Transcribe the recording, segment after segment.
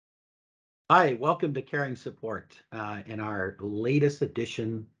Hi, welcome to Caring Support in our latest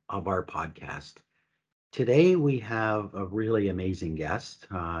edition of our podcast. Today we have a really amazing guest.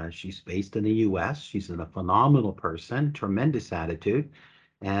 She's based in the US. She's a phenomenal person, tremendous attitude,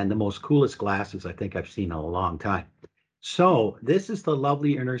 and the most coolest glasses I think I've seen in a long time. So this is the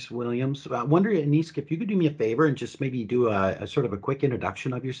lovely Irnise Williams. I wonder, Anise, if you could do me a favor and just maybe do a sort of a quick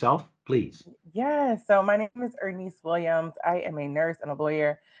introduction of yourself, please. Yeah, so my name is Irnise Williams. I am a nurse and a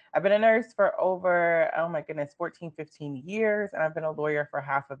lawyer. I've been a nurse for over, oh my goodness, 14, 15 years, and I've been a lawyer for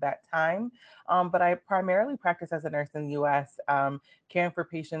half of that time. But I primarily practice as a nurse in the US, caring for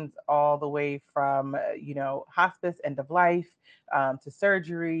patients all the way from, hospice, end of life, to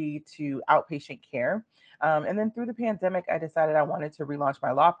surgery, to outpatient care. And then through the pandemic, I decided I wanted to relaunch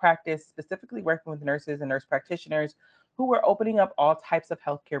my law practice, specifically working with nurses and nurse practitioners who were opening up all types of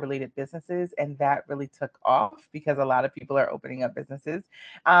healthcare related businesses. And that really took off because a lot of people are opening up businesses.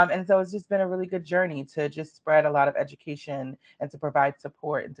 And so it's just been a really good journey to just spread a lot of education and to provide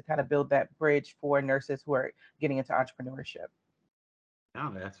support and to kind of build that bridge for nurses who are getting into entrepreneurship. Yeah,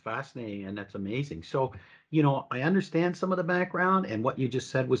 that's fascinating and that's amazing. So, I understand some of the background and what you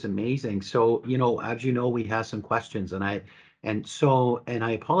just said was amazing. So, as you know, we have some questions and I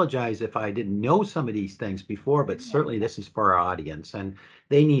apologize if I didn't know some of these things before, but certainly this is for our audience and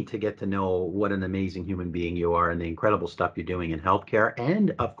they need to get to know what an amazing human being you are and the incredible stuff you're doing in healthcare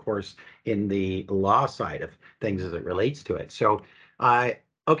and of course in the law side of things as it relates to it. So, I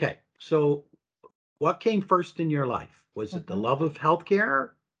okay. So what came first in your life? Was it the Mhm. love of healthcare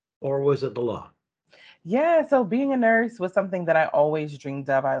or was it the law? Yeah, so being a nurse was something that I always dreamed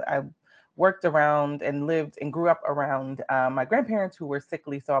of. I worked around and lived and grew up around my grandparents who were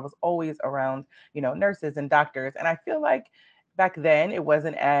sickly, so I was always around, nurses and doctors. And I feel like back then it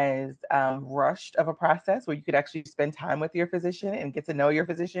wasn't as rushed of a process where you could actually spend time with your physician and get to know your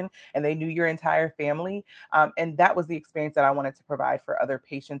physician, and they knew your entire family. And that was the experience that I wanted to provide for other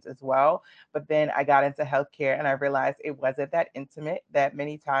patients as well. But then I got into healthcare and I realized it wasn't that intimate, that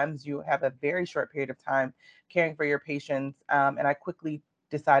many times you have a very short period of time caring for your patients. And I quickly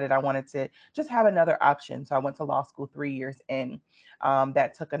decided I wanted to just have another option. So I went to law school 3 years in.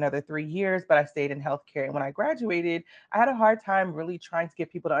 That took another 3 years, but I stayed in healthcare. And when I graduated, I had a hard time really trying to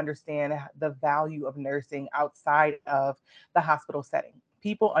get people to understand the value of nursing outside of the hospital setting.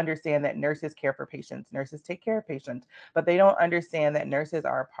 People understand that nurses care for patients, nurses take care of patients, but they don't understand that nurses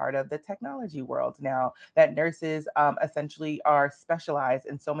are a part of the technology world now, that nurses essentially are specialized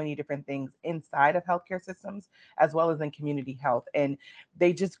in so many different things inside of healthcare systems as well as in community health. And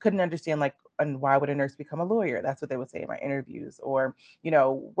they just couldn't understand, like, and why would a nurse become a lawyer? That's what they would say in my interviews. Or,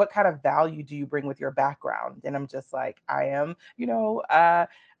 what kind of value do you bring with your background? And I'm just like, I am,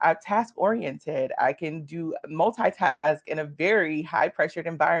 task oriented. I can do multitask in a very high pressured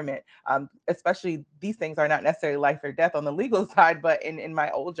environment. Especially these things are not necessarily life or death on the legal side, but in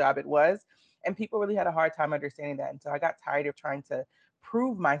my old job it was. And people really had a hard time understanding that. And so I got tired of trying to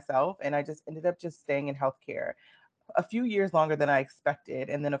prove myself, and I just ended up just staying in healthcare a few years longer than I expected.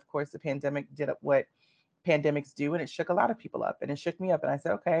 And then, of course, the pandemic did what pandemics do, and it shook a lot of people up, and it shook me up. And I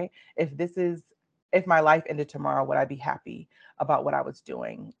said, okay, if my life ended tomorrow, would I be happy about what I was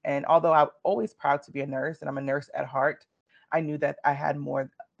doing? And although I'm always proud to be a nurse and I'm a nurse at heart, I knew that I had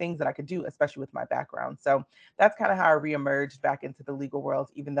more things that I could do, especially with my background. So that's kind of how I reemerged back into the legal world,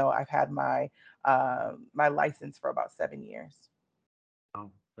 even though I've had my license for about 7 years.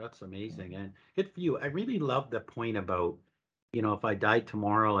 Oh, that's amazing. Mhm. And good for you. I really love the point about, if I died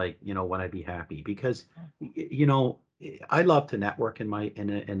tomorrow, like, would I be happy? Because, I love to network in my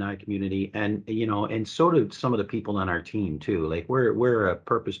community and so do some of the people on our team too. Like we're a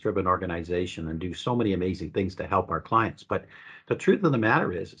purpose-driven organization and do so many amazing things to help our clients. But the truth of the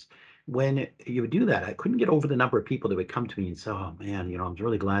matter is when you do that, I couldn't get over the number of people that would come to me and say, "Oh man, I'm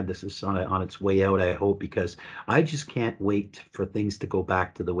really glad this is on its way out. I hope because I just can't wait for things to go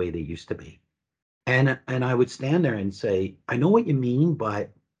back to the way they used to be." And I would stand there and say, "I know what you mean,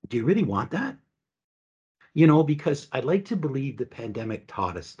 but do you really want that?" Because I'd like to believe the pandemic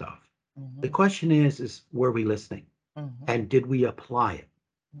taught us stuff. The Mhm. question is were we listening Mhm. and did we apply it?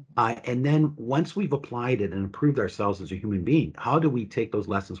 Mhm. And then once we've applied it and improved ourselves as a human being, how do we take those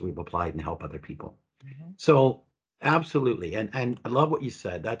lessons we've applied and help other people? Mhm. So absolutely. And I love what you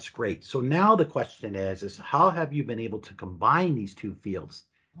said. That's great. So now the question is how have you been able to combine these two fields,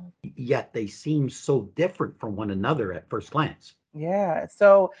 Mhm. yet they seem so different from one another at first glance? Yeah.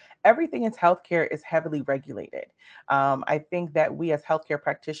 So everything in healthcare is heavily regulated. I think that we as healthcare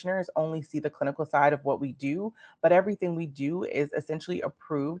practitioners only see the clinical side of what we do, but everything we do is essentially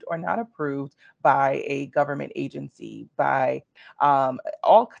approved or not approved by a government agency, by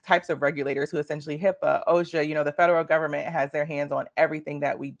all types of regulators who essentially HIPAA, OSHA, the federal government has their hands on everything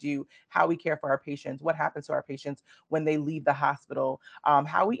that we do, how we care for our patients, what happens to our patients when they leave the hospital,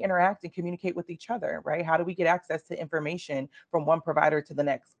 how we interact and communicate with each other, right? How do we get access to information from one provider to the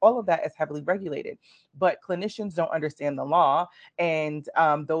next? All of that is heavily regulated, but clinicians don't understand the law, and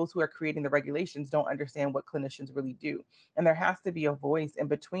those who are creating the regulations don't understand what clinicians really do. And there has to be a voice in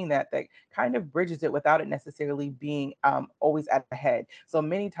between that kind of bridges it without it necessarily being always at the head. So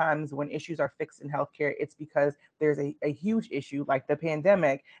many times when issues are fixed in healthcare, it's because there's a huge issue like the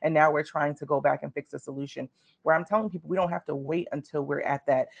pandemic, and now we're trying to go back and fix a solution. Where I'm telling people we don't have to wait until we're at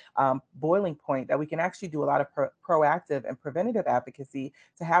that boiling point, that we can actually do a lot of proactive and preventative advocacy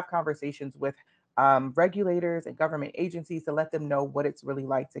to have conversations with regulators and government agencies to let them know what it's really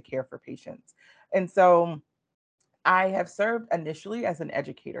like to care for patients. And so I have served initially as an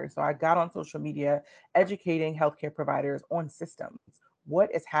educator. So I got on social media educating healthcare providers on systems.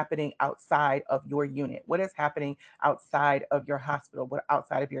 What is happening outside of your unit? What is happening outside of your hospital? What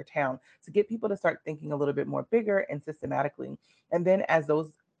outside of your town? To get people to start thinking a little bit more bigger and systematically. And then as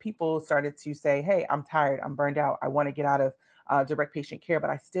those people started to say, "Hey, I'm tired. I'm burned out. I want to get out of direct patient care, but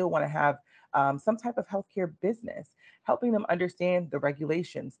I still want to have some type of healthcare business," helping them understand the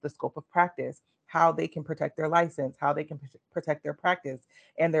regulations, the scope of practice, how they can protect their license, how they can protect their practice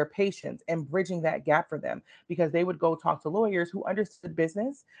and their patients, and bridging that gap for them, because they would go talk to lawyers who understood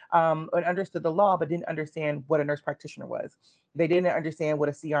business and understood the law, but didn't understand what a nurse practitioner was. They didn't understand what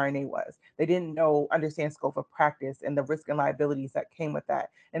a CRNA was. They didn't understand scope of practice and the risk and liabilities that came with that.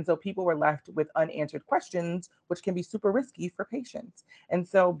 And so people were left with unanswered questions, which can be super risky for patients. And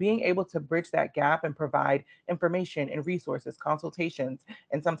so being able to bridge that gap and provide information and resources, consultations,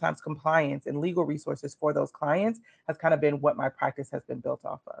 and sometimes compliance and legal resources for those clients has kind of been what my practice has been built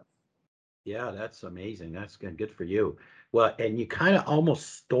off of. Yeah, that's amazing. That's good for you. Well, and you kind of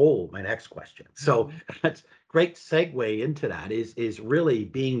almost stole my next question. So Mhm. that's great segue into that is really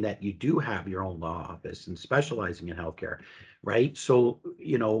being that you do have your own law office and specializing in healthcare, right? So,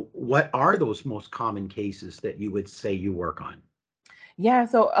 what are those most common cases that you would say you work on? Yeah,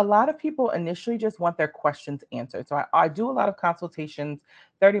 so a lot of people initially just want their questions answered. So I do a lot of consultations,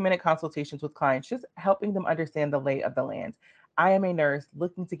 30-minute consultations with clients, just helping them understand the lay of the land. I am a nurse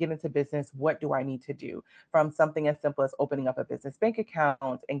looking to get into business. What do I need to do? From something as simple as opening up a business bank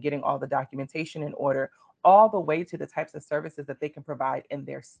account and getting all the documentation in order, all the way to the types of services that they can provide in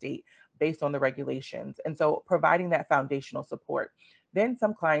their state based on the regulations. And so providing that foundational support. Then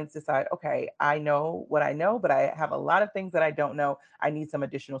some clients decide, okay, I know what I know, but I have a lot of things that I don't know. I need some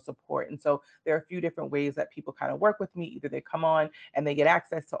additional support. And so there are a few different ways that people kind of work with me. Either they come on and they get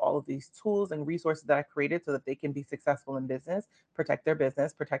access to all of these tools and resources that I created so that they can be successful in business, protect their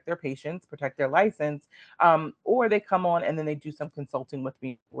patients, protect their license, or they come on and then they do some consulting with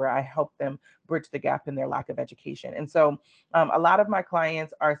me where I help them bridge the gap in their lack of education. And so a lot of my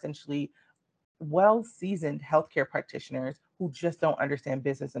clients are essentially well seasoned healthcare practitioners who just don't understand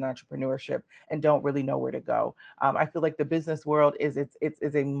business and entrepreneurship and don't really know where to go. I feel like the business world is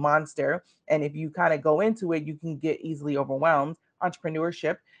a monster, and if you kind of go into it, you can get easily overwhelmed.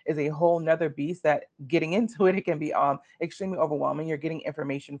 Entrepreneurship is a whole nother beast that getting into it can be extremely overwhelming. You're getting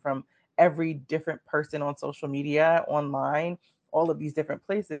information from every different person on social media, online, all of these different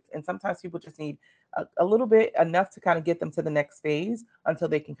places, and sometimes people just need a little bit enough to kind of get them to the next phase until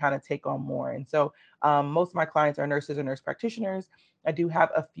they can kind of take on more. And so most of my clients are nurses or nurse practitioners. I do have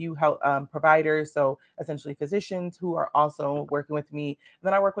a few health providers, so essentially physicians who are also working with me. And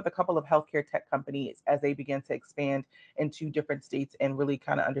then I work with a couple of healthcare tech companies as they begin to expand into different states and really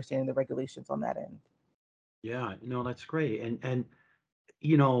kind of understanding the regulations on that end. Yeah, no, that's great. And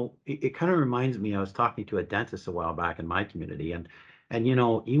it kind of reminds me, I was talking to a dentist a while back in my community, and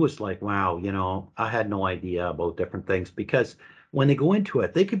he was like, wow, I had no idea about different things because when they go into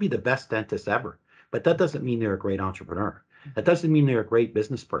it, they could be the best dentist ever, but that doesn't mean they're a great entrepreneur. That Mhm. doesn't mean they're a great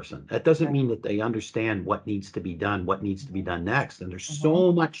business person. That doesn't Right. mean that they understand what needs to be done, what needs to be Mhm. done next. And there's Mhm.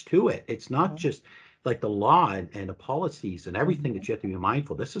 so much to it. It's not Mhm. just like the law and the policies and everything Mhm. that you have to be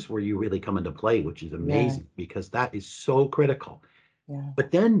mindful. This is where you really come into play, which is Yeah. amazing because that is so critical. Yeah.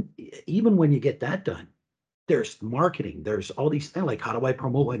 But then even when you get that done, there's marketing, there's all these things like how do I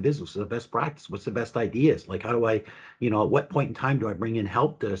promote my business? What's the best practice? What's the best ideas? Like how do I, at what point in time do I bring in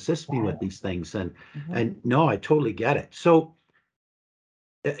help to assist me Right. with these things? And Mhm. and no, I totally get it. So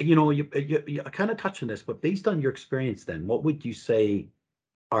You kind of touched on this, but based on your experience, then, what would you say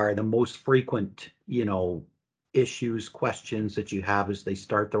are the most frequent, issues, questions that you have as they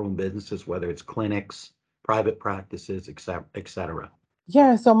start their own businesses, whether it's clinics, private practices, et cetera?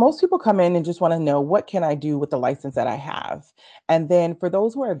 Yeah, so most people come in and just want to know what can I do with the license that I have. And then for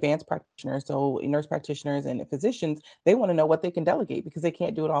those who are advanced practitioners, so nurse practitioners and physicians, they want to know what they can delegate because they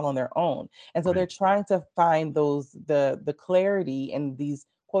can't do it all on their own. And so they're Right. trying to find the clarity in these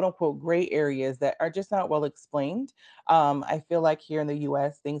quote unquote gray areas that are just not well explained. I feel like here in the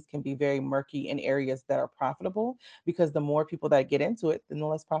US, things can be very murky in areas that are profitable because the more people that get into it, then the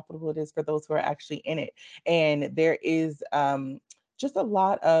less profitable it is for those who are actually in it. And there is just a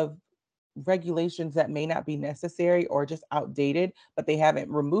lot of regulations that may not be necessary or just outdated, but they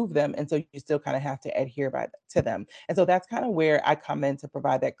haven't removed them. And so you still kind of have to adhere to them. And so that's kind of where I come in to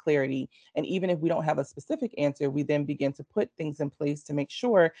provide that clarity. And even if we don't have a specific answer, we then begin to put things in place to make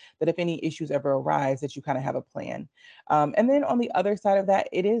sure that if any issues ever arise, that you kind of have a plan. And then on the other side of that,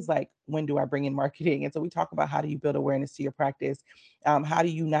 it is like, when do I bring in marketing? And so we talk about how do you build awareness to your practice? How do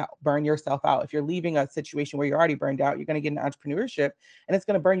you not burn yourself out? If you're leaving a situation where you're already burned out, you're going to get into entrepreneurship and it's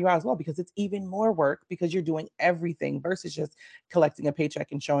going to burn you out as well because it's even more work because you're doing everything versus just collecting a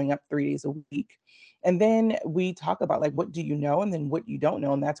paycheck and showing up 3 days a week. And then we talk about like, what do you know? And then what you don't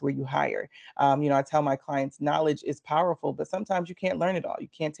know. And that's where you hire. I tell my clients knowledge is powerful, but sometimes you can't learn it all. You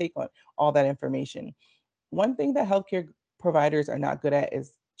can't take on all that information. One thing that healthcare providers are not good at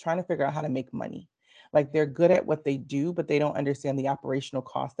is trying to figure out how to make money. Like they're good at what they do, but they don't understand the operational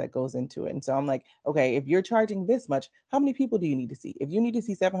cost that goes into it. And so I'm like, okay, if you're charging this much, how many people do you need to see? If you need to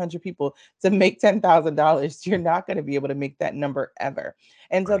see 700 people to make $10,000, you're not going to be able to make that number ever.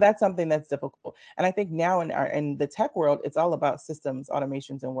 And so Right. that's something that's difficult. And I think now in the tech world, it's all about systems,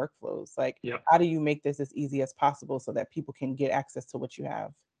 automations, and workflows. Like, Yep. how do you make this as easy as possible so that people can get access to what you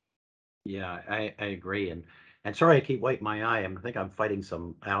have? Yeah, I agree. And sorry, I keep wiping my eye. I think I'm fighting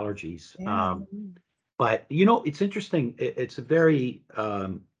some allergies. Yeah. But it's interesting. It's a very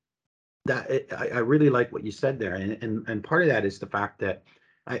I really like what you said there, and part of that is the fact that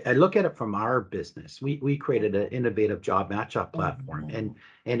I look at it from our business. We created an innovative job match-up platform, and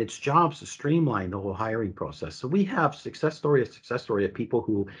Mhm. its jobs to streamline the whole hiring process. So we have success story of people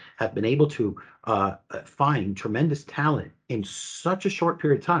who have been able to find tremendous talent in such a short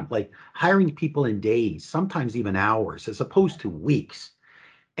period of time, like hiring people in days, sometimes even hours, as opposed to weeks.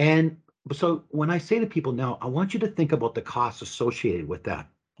 And so when I say to people now, I want you to think about the costs associated with that,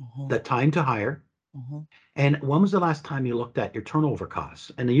 Mhm. the time to hire, Mhm. and when was the last time you looked at your turnover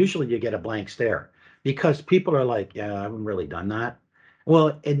costs? And usually you get a blank stare because people are like, yeah, I haven't really done that.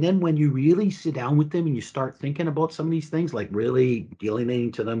 Well, and then when you really sit down with them and you start thinking about some of these things, like really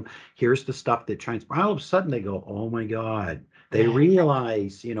delineating to them, here's the stuff that transpires, all of a sudden they go, oh my God. They Yeah.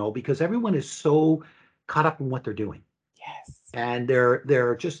 realize, because everyone is so caught up in what they're doing. Yes. And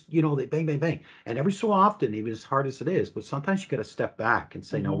they're just, they bang, bang, bang. And every so often, even as hard as it is, but sometimes you got to step back and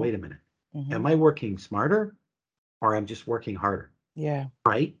say, no, Mhm. wait a minute. Am Mhm. I working smarter or I'm just working harder? Yeah.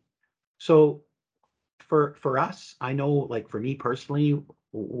 Right. So for us, I know, like for me personally,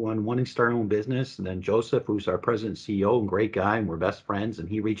 when wanting to start our own business, and then Joseph, who's our president and CEO and great guy, and we're best friends, and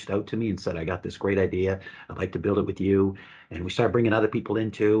he reached out to me and said, I got this great idea. I'd like to build it with you. And we started bringing other people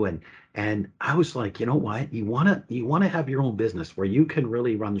into, and I was like, you know what? You want to have your own business where you can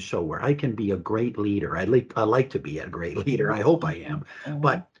really run the show, where I can be a great leader. I like to be a great leader. Mhm. I hope I Mhm. am. Mhm.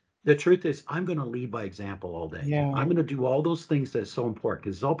 But the truth is, I'm going to lead by example all day. Yeah. I'm going to do all those things that are so important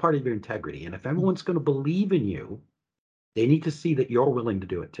because it's all part of your integrity. And if Mhm. everyone's going to believe in you, they need to see that you're willing to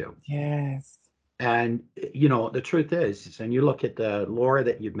do it too. Yes. And the truth is, and you look at the Laura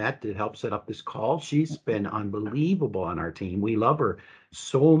that you've met that helped set up this call, she's been unbelievable on our team. We love her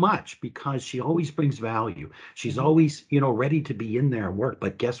so much because she always brings value. She's Mhm. always, ready to be in there and work.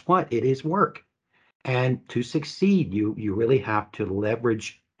 But guess what? It is work. And to succeed, you really have to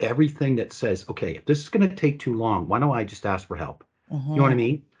leverage everything that says, okay, if this is going to take too long, why don't I just ask for help? You know what I Mhm.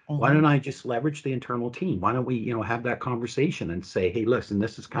 mean? Why Mhm. don't I just leverage the internal team? Why don't we, have that conversation and say, hey, listen,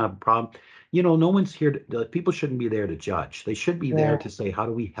 this is kind of a problem. No one's here the people shouldn't be there to judge. They should be Yeah. there to say, how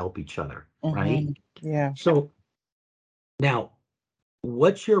do we help each other? Right? Mhm. Yeah. So now,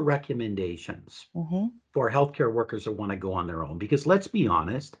 what's your recommendations Mhm. for healthcare workers that want to go on their own? Because let's be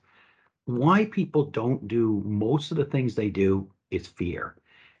honest, why people don't do most of the things they do is fear.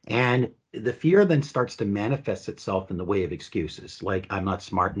 And the fear then starts to manifest itself in the way of excuses like, I'm not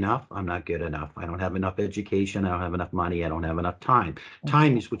smart enough, I'm not good enough, I don't have enough education, I don't have enough money, I don't have enough time.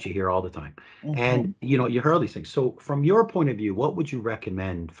 Time Mhm. is what you hear all the time. Mhm. And you hear all these things. So from your point of view, what would you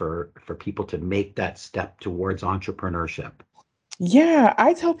recommend for people to make that step towards entrepreneurship? Yeah,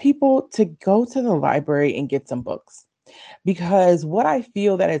 I tell people to go to the library and get some books. Because what I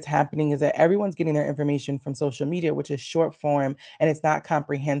feel that is happening is that everyone's getting their information from social media, which is short form and it's not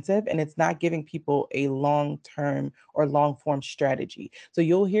comprehensive and it's not giving people a long term or long form strategy. So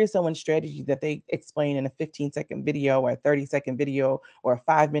you'll hear someone's strategy that they explain in a 15-second video or a 30-second video or a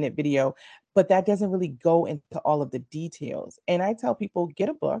 5-minute video, but that doesn't really go into all of the details. And I tell people get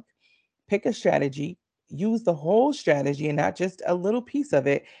a book, pick a strategy, use the whole strategy and not just a little piece of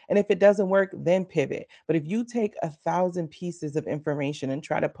it. And if it doesn't work, then pivot. But if you take 1,000 pieces of information and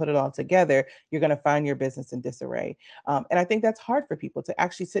try to put it all together, you're going to find your business in disarray. And I think that's hard for people to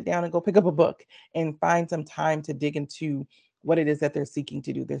actually sit down and go pick up a book and find some time to dig into what it is that they're seeking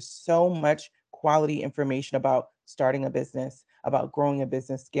to do. There's so much quality information about starting a business, about growing a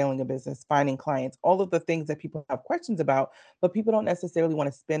business, scaling a business, finding clients, all of the things that people have questions about, but people don't necessarily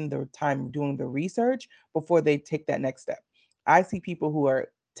want to spend their time doing the research before they take that next step. I see people who are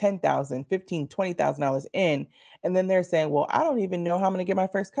 10,000, 15, $20,000 in, and then they're saying, well, I don't even know how I'm going to get my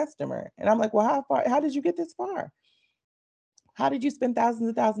first customer. And I'm like, well, how did you get this far? How did you spend thousands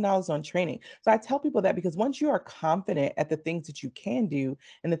of $1,000s on training? So I tell people that because once you are confident at the things that you can do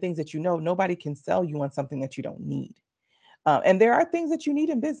and the things that you know, nobody can sell you on something that you don't need. And there are things that you need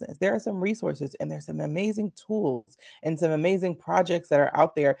in business. There are some resources and there's some amazing tools and some amazing projects that are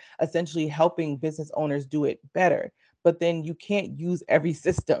out there essentially helping business owners do it better. But then you can't use every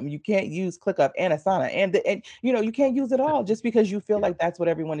system. You can't use ClickUp and Asana and you can't use it all just because you feel Yeah. like that's what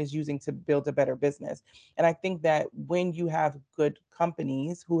everyone is using to build a better business. And I think that when you have good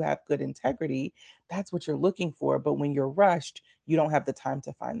companies who have good integrity, that's what you're looking for. But when you're rushed, you don't have the time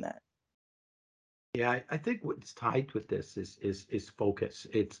to find that. Yeah, I think what's tied with this is focus.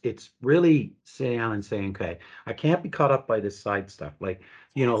 It's really sitting down and saying, okay, I can't be caught up by this side stuff. Like,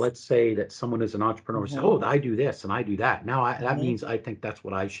 Yes. let's say that someone is an entrepreneur and say, Hmm. oh, I do this and I do that. Now that Hmm. means I think that's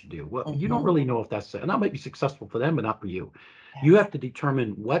what I should do. Well, you don't Hmm. really know if that's and that might be successful for them, but not for you. You Yes. have to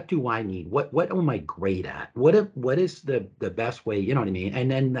determine what do I need? What am I great at? What is the best way? You know what I mean?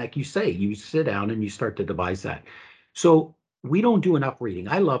 And then, like you say, you sit down and you start to devise that. So we don't do enough reading.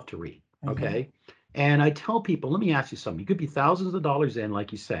 I love to read. Hmm. Okay. And I tell people, let me ask you something. You could be thousands of dollars in,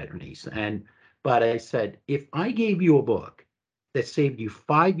 like you said, Ernice. But I said, if I gave you a book that saved you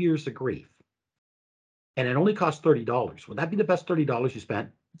 5 years of grief and it only cost $30, would that be the best $30 you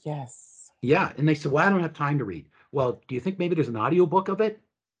spent? Yes. Yeah. And they said, well, I don't have time to read. Well, do you think maybe there's an audio book of it?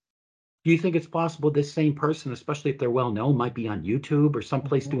 Do you think it's possible this same person, especially if they're well known, might be on YouTube or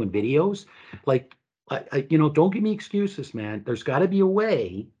someplace Mhm. doing videos? Like, don't give me excuses, man. There's got to be a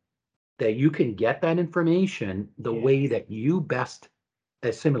way that you can get that information the way Yes. that you best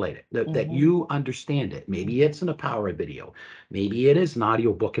assimilate it, that Mhm. you understand it. Maybe Mhm. it's in a power video. Maybe it is an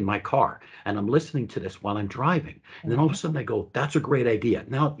audio book in my car and I'm listening to this while I'm driving. And then all of a Mhm. sudden I go, that's a great idea.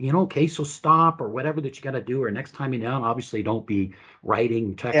 Now, okay, so stop or whatever that you got to do. Or next time you're down, obviously don't be writing,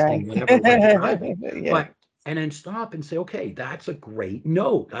 Yes. texting, whatever while you're driving. Yes. But and then stop and say, okay, that's a great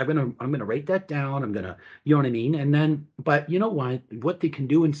note. I'm gonna write that down. I'm gonna, you know what I mean? And then, but you know what they can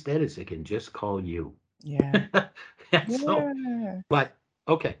do instead is they can just call you. Yeah. And so, Yeah. but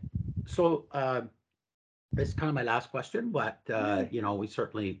okay. So that's kind of my last question, but Yeah. we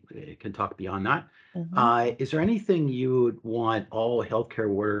certainly can talk beyond that. Mhm. Is there anything you would want all healthcare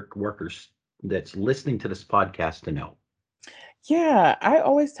workers that's listening to this podcast to know? Yeah, I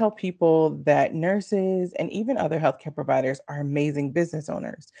always tell people that nurses and even other healthcare providers are amazing business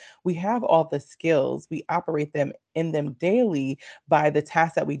owners. We have all the skills, we operate them in them daily by the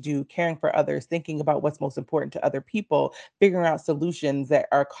tasks that we do, caring for others, thinking about what's most important to other people, figuring out solutions that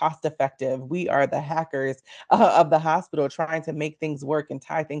are cost effective. We are the hackers of the hospital trying to make things work and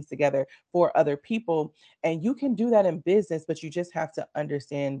tie things together for other people. And you can do that in business, but you just have to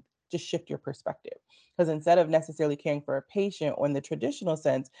understand, just shift your perspective. Because instead of necessarily caring for a patient or in the traditional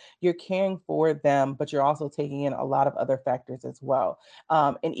sense, you're caring for them, but you're also taking in a lot of other factors as well.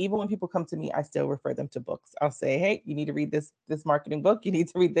 And even when people come to me, I still refer them to books. I'll say, "Hey, you need to read this marketing book. You need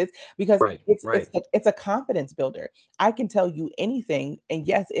to read this because Right, it's right. it's a confidence builder. I can tell you anything, and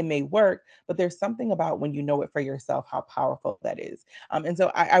yes, it may work, but there's something about when you know it for yourself how powerful that is. And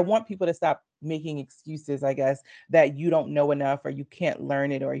so I want people to stop making excuses, I guess, that you don't know enough or you can't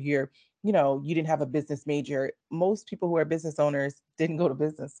learn it or you didn't have a business major. Most people who are business owners didn't go to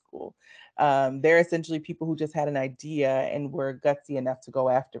business school. They're essentially people who just had an idea and were gutsy enough to go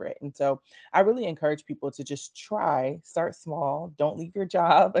after it. And so I really encourage people to just try, start small, don't leave your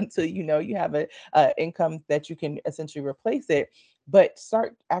job until you know you have a income that you can essentially replace it. But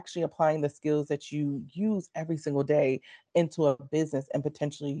start actually applying the skills that you use every single day into a business, and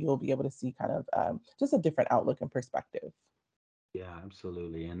potentially you'll be able to see kind of just a different outlook and perspective. Yeah,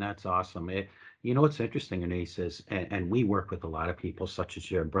 absolutely. And that's awesome. You know, what's interesting, Anise, is, and we work with a lot of people such as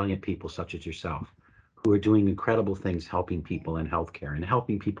you, brilliant people such as yourself, who are doing incredible things, helping people in healthcare and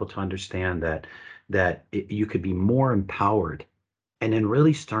helping people to understand that you could be more empowered and then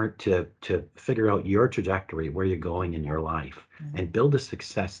really start to figure out your trajectory, where you're going in your life, and Mhm. build a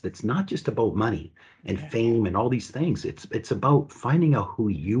success that's not just about money and Yeah. fame and all these things. It's about finding out who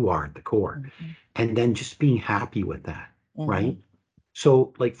you are at the core, Mhm. and then just being happy with that, Mhm. right?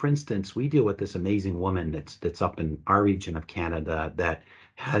 So, like for instance, we deal with this amazing woman that's up in our region of Canada that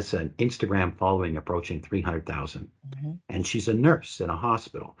has an Instagram following approaching 300,000, Mhm. and she's a nurse in a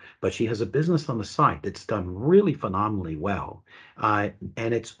hospital, but she has a business on the side that's done really phenomenally well.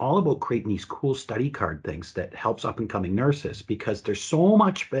 And it's all about creating these cool study card things that helps up and coming nurses, because there's so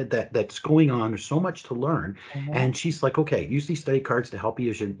much that's going on. There's so much to learn. Mhm. And she's like, okay, use these study cards to help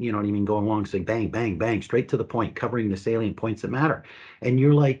you as you know what I mean, going along, saying bang, bang, bang, straight to the point, covering the salient points that matter. And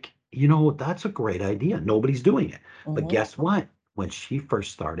you're like, that's a great idea. Nobody's doing it. But Mhm. guess what? When she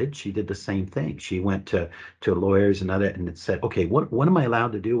first started, she did the same thing. She went to lawyers and other, and it said, okay, what am I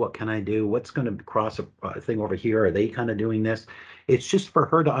allowed to do? What can I do? What's going to cross a thing over here? Are they kind of doing this? It's just for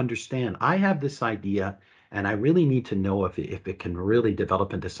her to understand. I have this idea, and I really need to know if it can really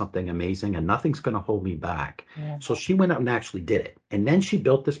develop into something amazing, and nothing's going to hold me back. Yeah. So she went out and actually did it, and then she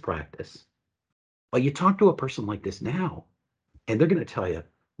built this practice. But you talk to a person like this now, and they're going to tell you,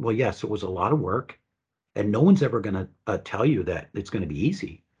 well, yes, it was a lot of work, and no one's ever going to tell you that it's going to be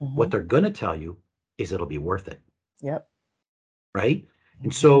easy. What Mhm. they're going to tell you is it'll be worth it, Yep. right?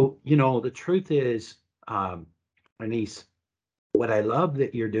 And Mhm. so, the truth is, Anise, what I love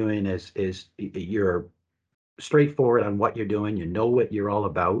that you're doing is you're straightforward on what you're doing. You know what you're all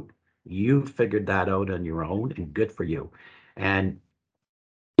about. You figured that out on your own, and good for you. And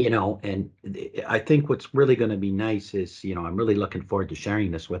I think what's really going to be nice is, I'm really looking forward to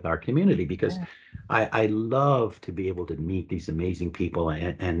sharing this with our community, because Yeah. I love to be able to meet these amazing people,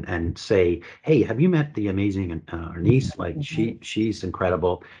 and say, hey, have you met the amazing Ernice? Like, Mhm. she's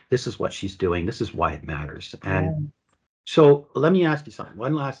incredible. This is what she's doing. This is why it matters. And Yeah. so let me ask you something.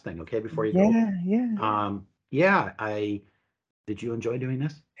 One last thing, okay, before you go. Yeah. Yeah. Yeah, I did you enjoy doing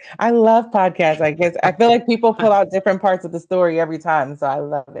this? I love podcasts. I guess I feel like people pull out different parts of the story every time, so I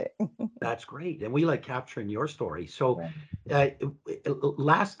love it. That's great. And we like capturing your story. So, Yeah. uh,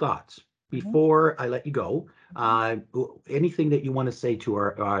 last thoughts Mhm. before I let you go. Mhm. Anything that you want to say to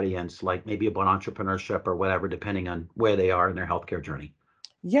our audience, like maybe about entrepreneurship or whatever, depending on where they are in their healthcare journey?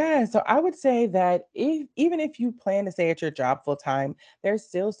 Yeah, so I would say that even if you plan to stay at your job full time, there's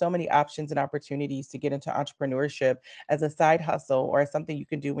still so many options and opportunities to get into entrepreneurship as a side hustle or as something you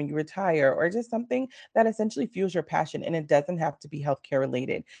can do when you retire or just something that essentially fuels your passion. And it doesn't have to be healthcare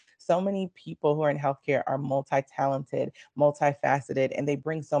related. So many people who are in healthcare are multi-talented, multifaceted, and they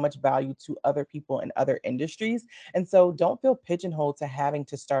bring so much value to other people in other industries. And so don't feel pigeonholed to having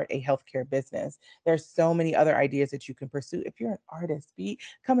to start a healthcare business. There's so many other ideas that you can pursue. If you're an artist,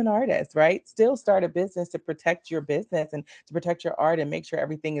 become an artist, right? Still start a business to protect your business and to protect your art and make sure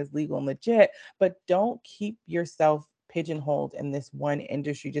everything is legal and legit, but don't keep yourself pigeonholed in this one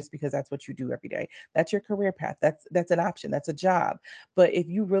industry just because that's what you do every day. That's your career path. That's an option. That's a job. But if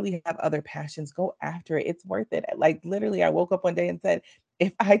you really have other passions, go after it. It's worth it. Like literally I woke up one day and said,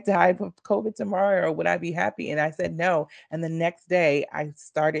 if I died of COVID tomorrow, would I be happy? And I said no. And the next day I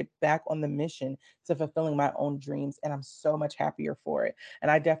started back on the mission to fulfilling my own dreams. And I'm so much happier for it.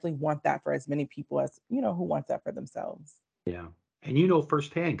 And I definitely want that for as many people as, who wants that for themselves. Yeah. And you know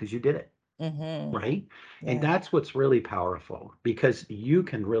firsthand because you did it. Mhm. Right? And Yeah. that's what's really powerful, because you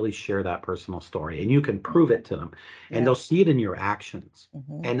can really share that personal story and you can prove it to them, and Yeah. they'll see it in your actions.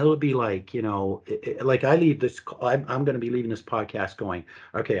 Mhm. And it'll be like, like I leave this, I'm going to be leaving this podcast going,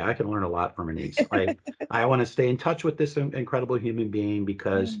 okay, I can learn a lot from Anise. I want to stay in touch with this incredible human being,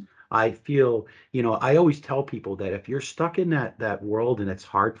 because Yeah. I feel, I always tell people that if you're stuck in that world and it's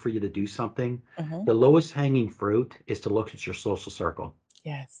hard for you to do something, Mhm. the lowest hanging fruit is to look at your social circle.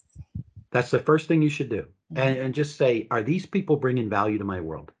 Yes. That's the first thing you should do. Mhm. And just say, are these people bringing value to my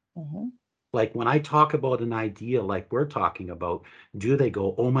world? Mhm. Like when I talk about an idea like we're talking about, do they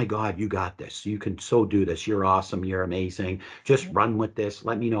go, oh my God, you got this. You can so do this. You're awesome. You're amazing. Just Mhm. run with this.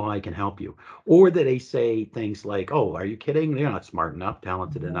 Let me know how I can help you. Or that they say things like, oh, are you kidding? You're not smart enough,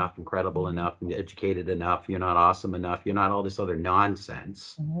 talented Mhm. enough, incredible Mhm. enough, educated enough. You're not awesome enough. You're not all this other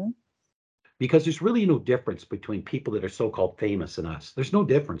nonsense. Mhm. Because there's really no difference between people that are so-called famous and us. There's no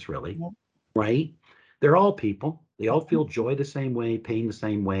difference really, Yep. right? They're all people. They all Mhm. feel joy the same way, pain the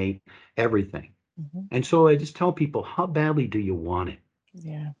same way, everything. Mhm. And so I just tell people, how badly do you want it,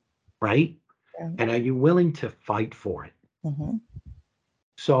 Yeah. right? Yeah. And are you willing to fight for it? Hmm.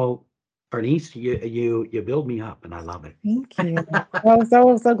 So, Bernice, you build me up, and I love it. Thank you. Well,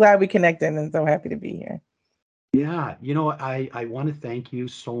 so glad we connected and so happy to be here. Yeah, I want to thank you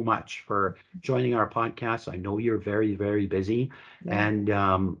so much for joining our podcast. I know you're very, very busy, Yeah. and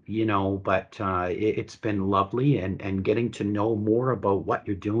but it's been lovely, and getting to know more about what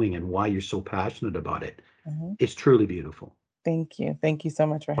you're doing and why you're so passionate about it. Hmm. It's truly beautiful. Thank you. Thank you so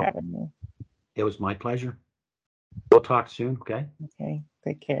much for So having me. it was my pleasure. We'll talk soon. Okay. Okay.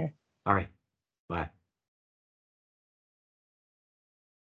 Take care. All right. Bye.